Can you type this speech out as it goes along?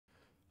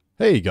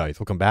Hey guys,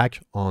 welcome back.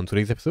 On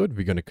today's episode,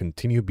 we're going to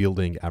continue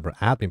building our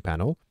admin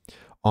panel.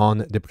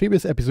 On the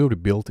previous episode, we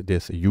built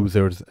this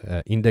user's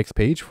index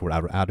page for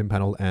our admin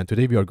panel, and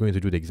today we are going to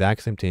do the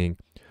exact same thing,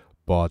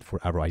 but for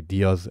our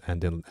ideas,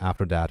 and then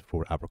after that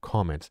for our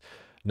comments.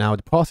 Now,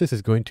 the process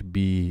is going to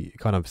be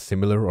kind of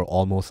similar or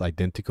almost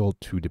identical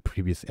to the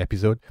previous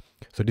episode.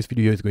 So this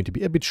video is going to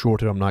be a bit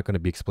shorter. I'm not going to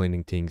be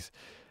explaining things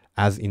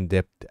as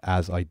in-depth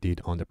as I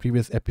did on the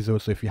previous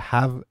episode. So if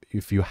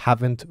you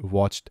haven't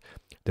watched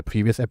the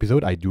previous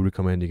episode, I do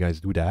recommend you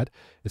guys do that.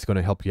 It's going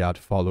to help you out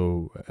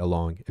follow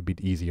along a bit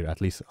easier, at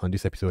least on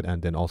this episode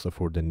and then also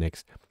for the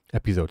next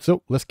episode.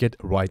 So let's get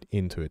right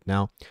into it.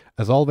 Now,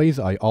 as always,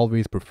 I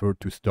always prefer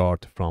to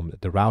start from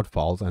the route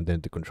files and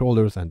then the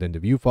controllers and then the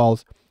view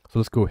files. So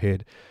let's go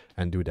ahead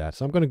and do that.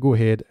 So I'm going to go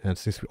ahead, and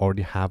since we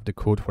already have the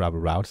code for our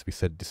routes, we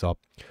set this up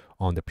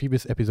on the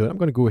previous episode, I'm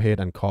going to go ahead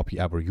and copy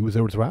our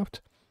user's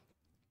route.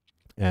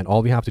 And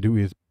all we have to do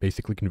is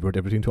basically convert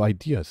everything to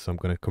ideas. So I'm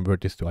going to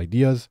convert this to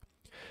ideas.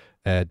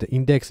 The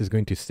index is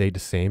going to stay the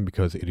same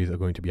because it is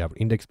going to be our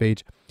index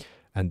page.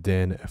 And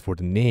then for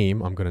the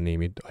name, I'm going to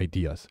name it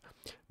ideas.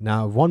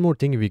 Now, one more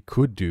thing we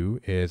could do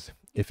is,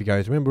 if you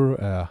guys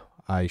remember,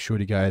 I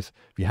showed you guys,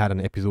 we had an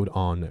episode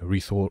on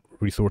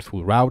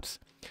resourceful routes.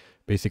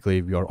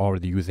 Basically, we are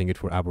already using it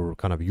for our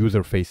kind of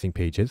user-facing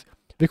pages.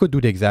 We could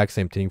do the exact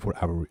same thing for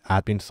our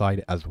admin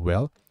side as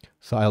well.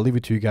 So I'll leave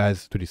it to you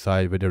guys to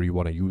decide whether you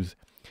want to use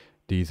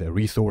these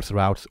resource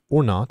routes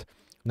or not.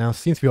 Now,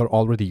 since we are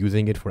already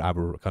using it for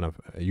our kind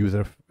of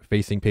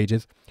user-facing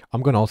pages,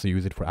 I'm going to also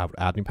use it for our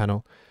admin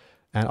panel.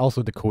 And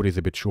also the code is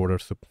a bit shorter.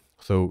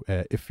 So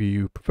if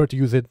you prefer to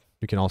use it,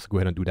 you can also go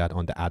ahead and do that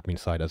on the admin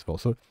side as well.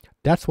 So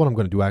that's what I'm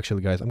going to do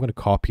actually, guys. I'm going to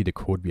copy the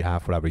code we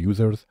have for our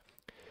users.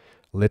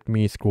 Let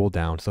me scroll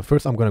down. So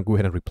first I'm going to go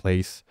ahead and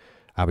replace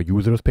our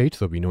users page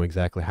so we know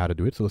exactly how to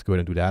do it. So let's go ahead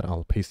and do that.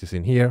 I'll paste this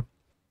in here.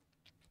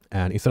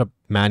 And instead of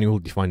manual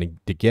defining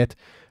the get,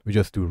 we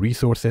just do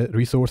resource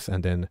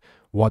and then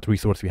what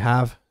resource we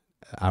have,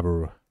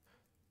 our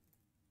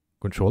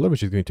controller,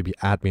 which is going to be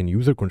admin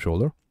user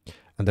controller.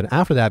 And then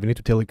after that, we need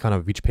to tell it kind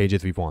of which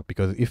pages we want,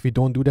 because if we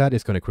don't do that,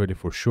 it's going to create it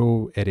for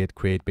show, edit,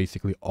 create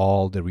basically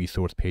all the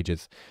resource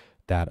pages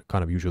that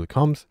kind of usually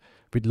comes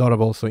with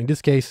Laravel. So in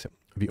this case,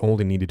 we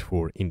only need it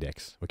for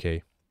index,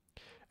 okay?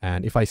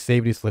 And if I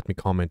save this, let me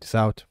comment this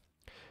out,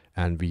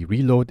 and we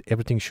reload,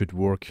 everything should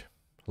work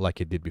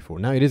like it did before.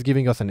 Now it is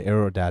giving us an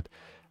error that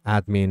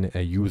admin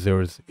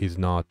users is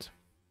not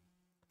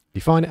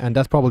defined, and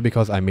that's probably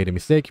because I made a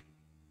mistake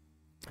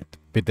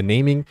with the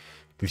naming.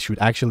 This should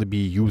actually be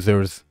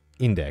users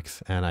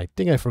index, and I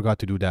think I forgot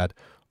to do that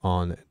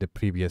on the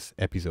previous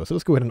episode. So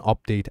let's go ahead and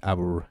update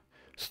our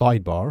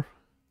sidebar.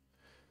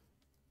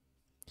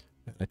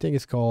 I think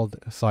it's called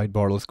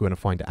sidebar. Let's go ahead and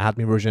find the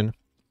admin version.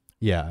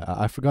 Yeah,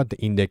 I forgot the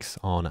index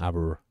on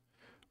our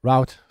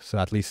route, so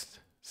at least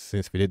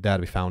since we did that,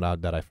 we found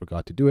out that I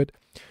forgot to do it.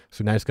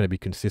 So now it's going to be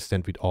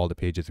consistent with all the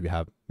pages we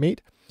have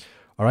made.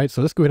 All right,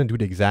 so let's go ahead and do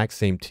the exact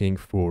same thing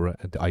for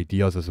the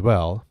ideas as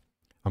well.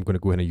 I'm going to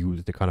go ahead and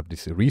use the kind of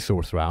this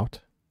resource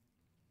route.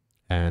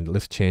 And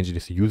let's change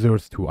this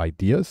users to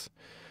ideas.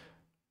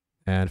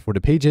 And for the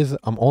pages,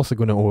 I'm also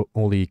going to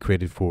only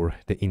create it for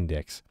the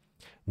index.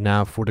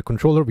 Now for the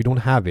controller, we don't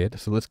have it.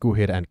 So let's go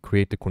ahead and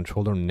create the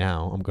controller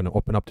now. I'm going to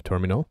open up the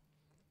terminal.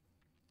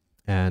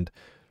 And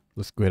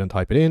let's go ahead and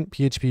type it in,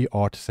 PHP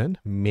artisan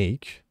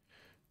make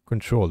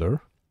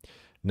controller.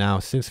 Now,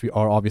 since we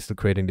are obviously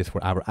creating this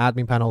for our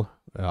admin panel,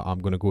 I'm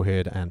going to go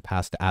ahead and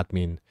pass the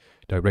admin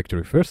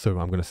directory first. So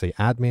I'm going to say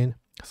admin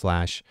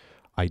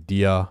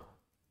 /idea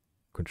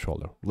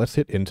controller. Let's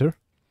hit enter,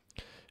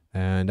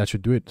 and that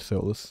should do it.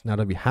 So now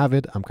that we have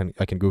it,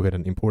 I can go ahead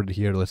and import it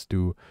here. Let's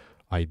do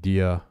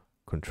idea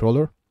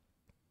controller.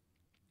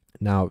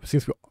 Now,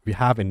 since we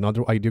have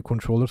another idea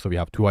controller, so we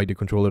have two idea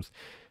controllers,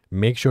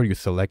 make sure you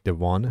select the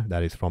one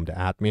that is from the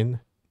admin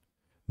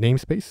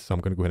namespace. So I'm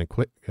going to go ahead and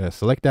click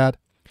select that.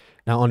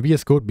 Now on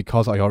VS Code,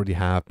 because I already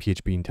have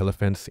PHP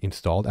IntelliFence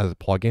installed as a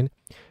plugin,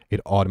 it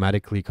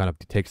automatically kind of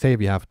detects, hey,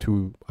 we have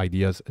two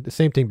ideas. The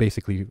same thing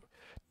basically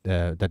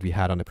that we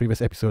had on the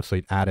previous episode. So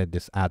it added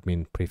this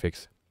admin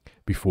prefix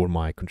before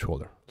my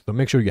controller. So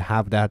make sure you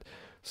have that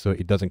so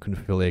it doesn't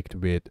conflict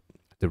with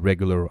the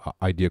regular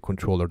idea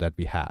controller that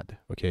we had,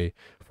 okay,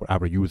 for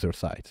our user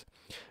sites.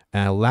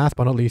 And last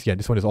but not least, yeah,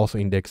 this one is also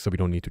indexed, so we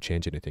don't need to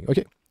change anything.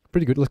 Okay,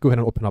 pretty good. Let's go ahead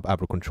and open up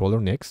our controller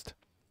next.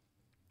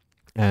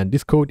 And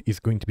this code is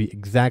going to be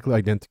exactly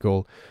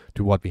identical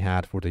to what we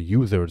had for the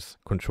users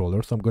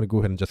controller. So I'm going to go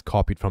ahead and just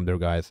copy it from there,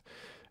 guys.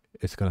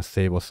 It's going to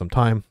save us some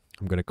time.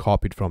 I'm going to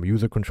copy it from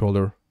user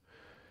controller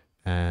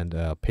and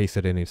paste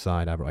it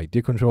inside our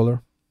idea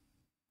controller.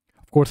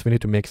 Of course, we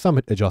need to make some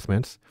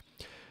adjustments.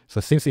 So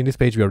since in this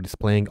page we are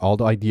displaying all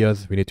the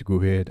ideas, we need to go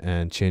ahead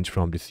and change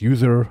from this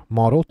user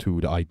model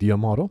to the idea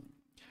model,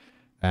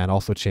 and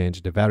also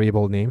change the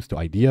variable names to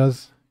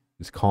ideas.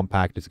 This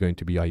compact is going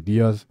to be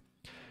ideas.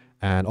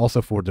 And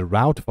also for the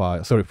route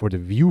file, sorry, for the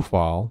view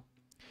file,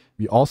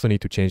 we also need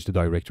to change the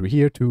directory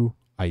here to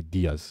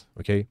ideas.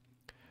 Okay,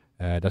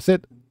 that's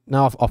it.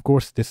 Now, of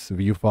course, this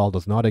view file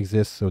does not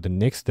exist. So the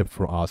next step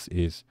for us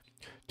is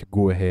to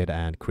go ahead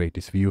and create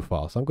this view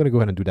file. So I'm going to go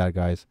ahead and do that,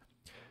 guys.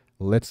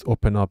 Let's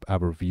open up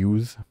our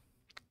views.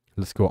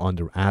 Let's go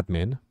under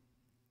admin.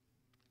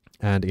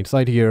 And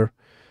inside here,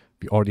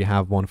 we already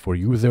have one for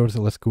users.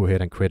 So let's go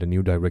ahead and create a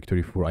new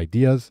directory for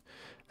ideas.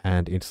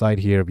 And inside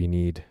here, we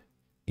need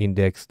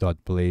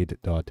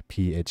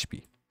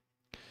index.blade.php.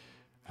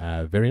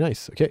 Very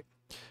nice. Okay.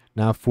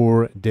 Now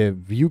for the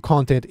view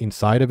content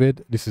inside of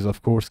it, this is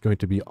of course going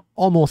to be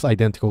almost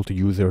identical to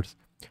users.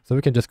 So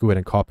we can just go ahead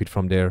and copy it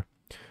from there.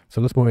 So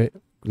let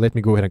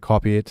me go ahead and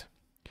copy it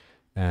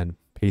and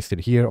paste it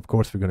here. Of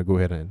course, we're going to go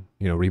ahead and,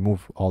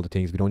 remove all the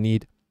things we don't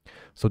need.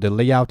 So the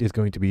layout is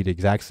going to be the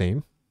exact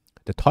same.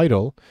 The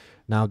title,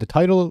 now the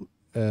title,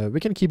 we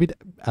can keep it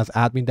as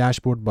admin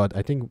dashboard, but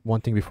I think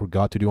one thing we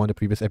forgot to do on the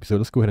previous episode,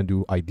 let's go ahead and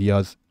do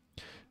ideas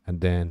and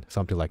then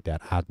something like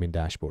that, admin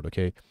dashboard.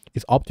 Okay.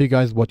 It's up to you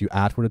guys what you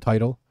add for the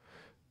title.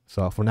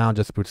 So for now,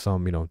 just put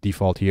some,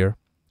 default here.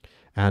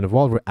 And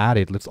while we're at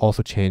it, let's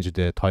also change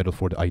the title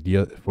for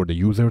the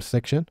users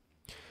section,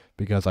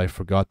 because I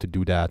forgot to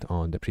do that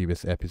on the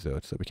previous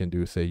episode. So we can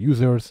do, say,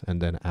 users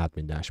and then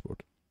admin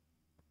dashboard.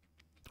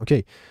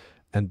 Okay.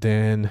 And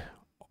then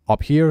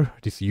up here,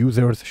 this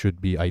users should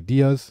be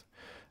ideas.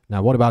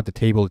 Now, what about the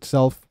table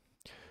itself?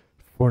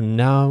 For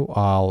now,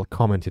 I'll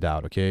comment it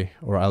out, okay?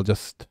 Or I'll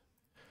just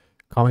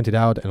comment it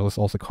out, and let's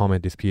also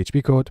comment this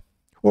PHP code.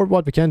 Or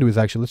what we can do is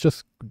actually, let's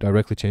just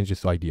directly change this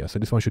to idea. So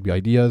this one should be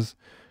ideas,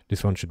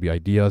 this one should be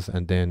ideas,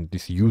 and then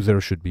this user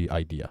should be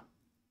idea.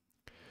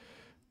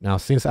 Now,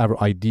 since our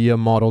idea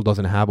model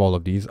doesn't have all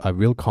of these, I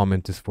will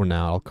comment this for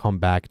now. I'll come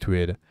back to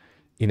it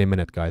in a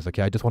minute, guys.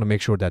 Okay, I just want to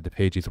make sure that the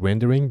page is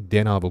rendering.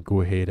 Then I will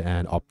go ahead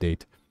and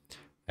update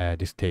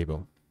this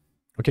table.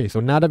 Okay, so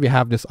now that we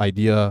have this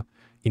idea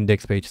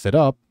index page set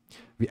up,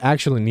 we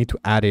actually need to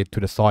add it to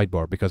the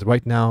sidebar, because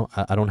right now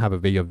I don't have a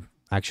way of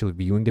actually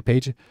viewing the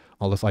page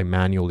unless I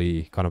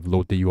manually kind of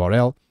load the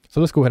URL. So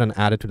let's go ahead and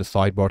add it to the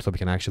sidebar so we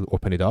can actually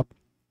open it up.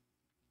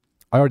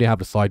 I already have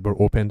the sidebar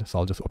opened, so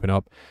I'll just open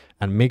up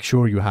and make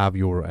sure you have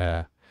your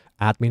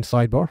admin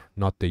sidebar,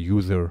 not the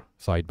user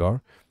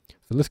sidebar.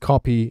 So let's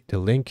copy the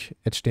link,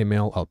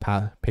 HTML,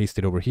 I'll paste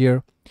it over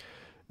here.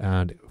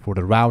 And for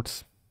the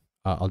routes,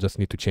 I'll just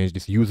need to change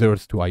this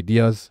users to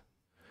ideas.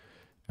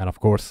 And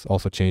of course,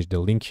 also change the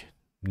link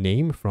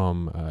name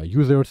from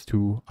users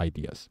to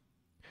ideas.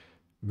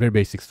 Very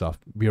basic stuff.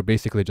 We are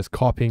basically just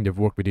copying the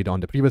work we did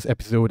on the previous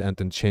episode and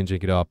then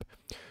changing it up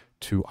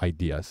to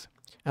ideas.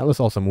 And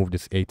let's also move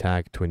this A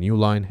tag to a new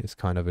line. It's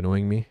kind of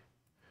annoying me.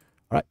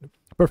 All right,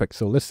 perfect.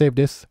 So let's save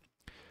this.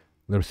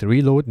 Let's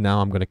reload. Now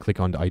I'm going to click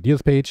on the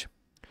ideas page.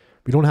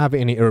 We don't have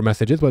any error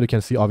messages, but you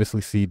can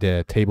obviously see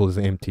the table is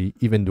empty,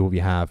 even though we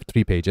have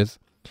 3 pages.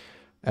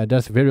 And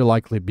that's very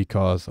likely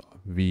because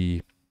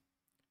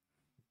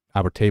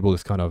our table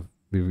is kind of,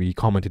 we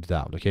commented it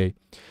out, okay?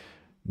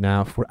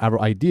 Now for our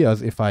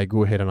ideas, if I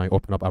go ahead and I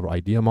open up our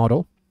idea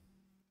model,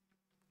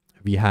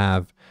 we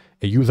have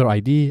a user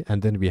ID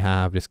and then we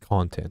have this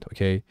content,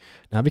 okay?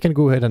 Now we can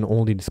go ahead and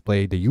only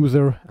display the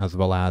user as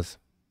well as,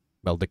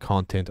 well, the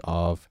content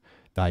of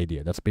the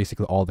idea. That's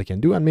basically all they can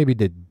do, and maybe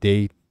the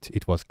date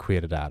it was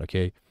created at,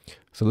 okay?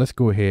 So let's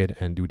go ahead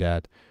and do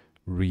that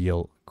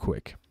real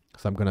quick.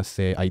 So I'm gonna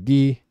say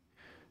ID,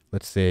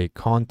 let's say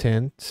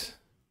content,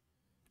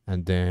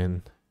 and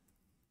then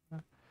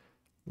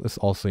let's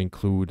also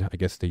include, I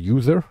guess, the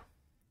user.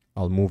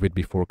 I'll move it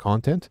before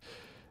content.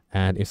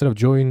 And instead of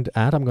joined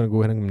at, I'm going to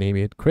go ahead and name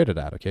it created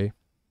at, okay?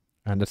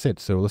 And that's it.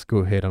 So let's go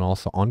ahead and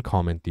also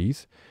uncomment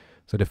these.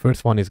 So the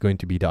first one is going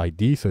to be the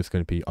ID. So it's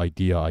going to be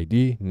idea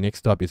ID.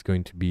 Next up is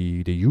going to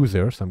be the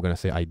user. So I'm going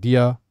to say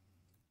idea,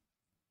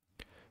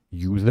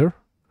 user,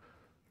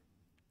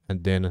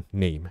 and then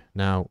name.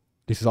 Now,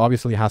 this is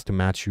obviously has to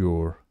match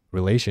your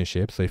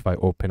relationship. So if I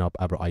open up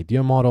our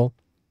idea model,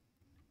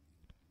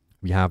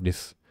 we have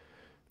this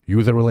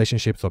user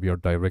relationship, so we are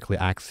directly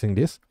accessing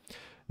this.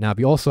 Now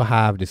we also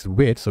have this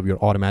with, so we are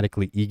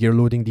automatically eager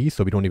loading these,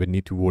 so we don't even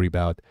need to worry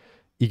about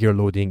eager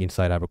loading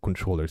inside our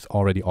controller. It's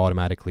already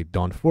automatically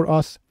done for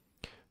us.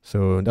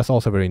 So that's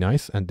also very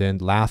nice. And then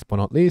last but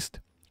not least,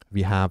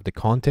 we have the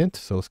content.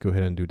 So let's go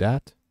ahead and do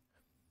that.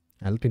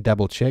 And let me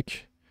double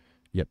check.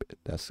 Yep,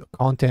 that's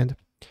content.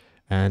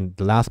 And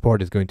the last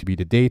part is going to be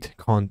the date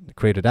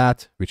created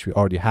at, which we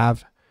already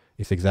have.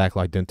 It's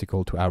exactly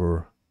identical to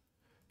our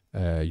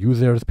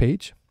users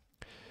page.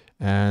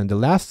 And the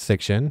last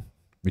section,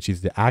 which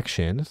is the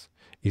actions,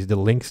 is the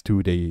links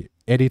to the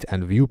edit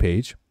and view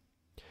page.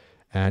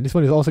 And this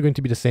one is also going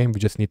to be the same. We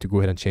just need to go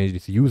ahead and change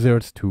these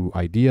users to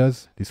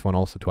ideas. This one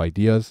also to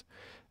ideas,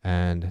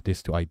 and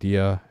this to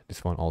idea.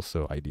 This one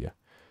also idea.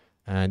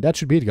 And that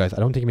should be it, guys. I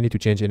don't think we need to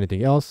change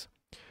anything else.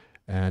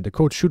 And the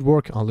code should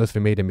work unless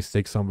we made a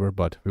mistake somewhere,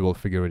 but we will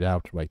figure it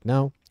out right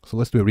now. So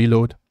let's do a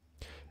reload.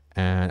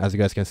 And as you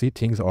guys can see,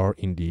 things are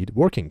indeed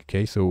working.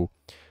 Okay, so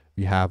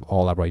we have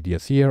all our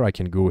ideas here. I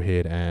can go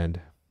ahead and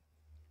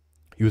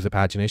use the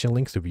pagination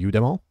links to view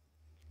them all.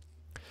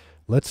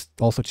 Let's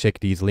also check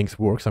these links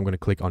work. So I'm going to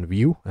click on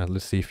view and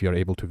let's see if you're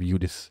able to view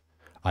this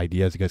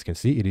ID. As you guys can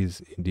see, it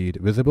is indeed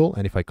visible.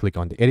 And if I click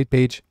on the edit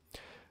page,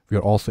 we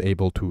are also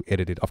able to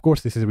edit it. Of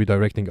course, this is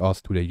redirecting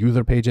us to the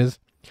user pages,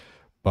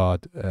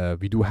 but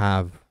we do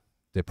have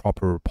the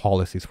proper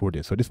policies for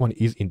this. So this one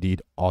is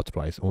indeed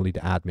authorized. Only the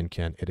admin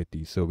can edit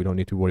these. So we don't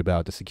need to worry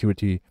about the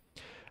security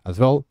as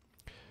well.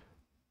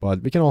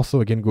 But we can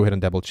also, again, go ahead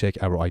and double check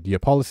our idea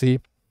policy.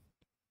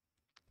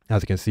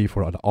 As you can see,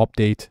 for the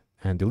update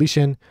and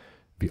deletion,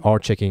 we are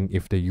checking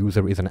if the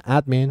user is an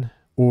admin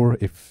or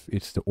if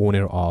it's the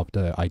owner of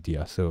the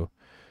idea. So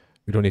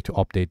we don't need to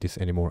update this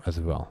anymore as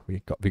well.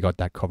 We got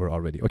that covered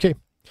already. Okay,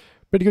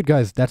 pretty good,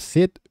 guys. That's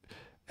it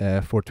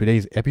for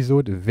today's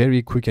episode. A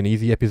very quick and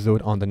easy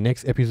episode. On the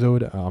next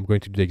episode, I'm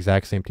going to do the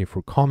exact same thing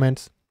for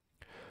comments.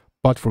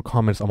 But for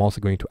comments, I'm also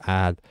going to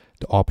add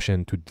the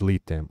option to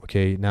delete them.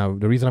 Okay, now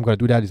the reason I'm going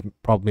to do that is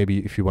probably maybe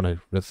if you want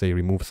to, let's say,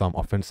 remove some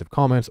offensive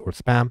comments or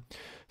spam.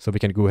 So we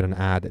can go ahead and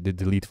add the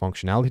delete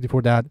functionality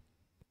for that.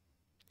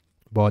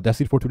 But that's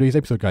it for today's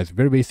episode, guys.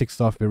 Very basic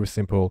stuff, very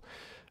simple.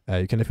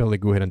 You can definitely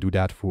go ahead and do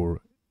that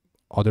for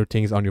other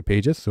things on your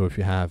pages. So if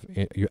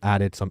you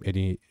added some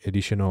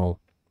additional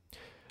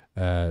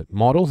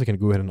models, you can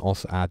go ahead and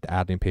also add the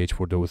admin page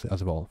for those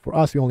as well. For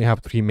us, we only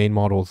have 3 main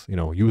models,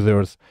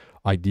 users,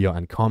 idea,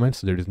 and comments.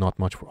 So there is not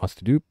much for us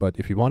to do, but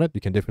if you want it,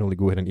 you can definitely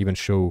go ahead and even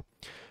show,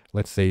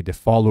 let's say, the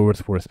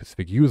followers for a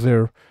specific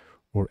user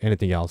or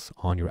anything else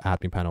on your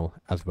admin panel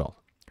as well.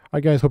 All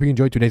right, guys, hope you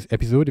enjoyed today's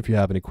episode. If you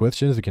have any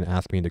questions, you can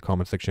ask me in the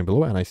comment section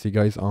below, and I see you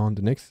guys on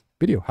the next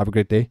video. Have a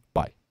great day.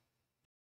 Bye.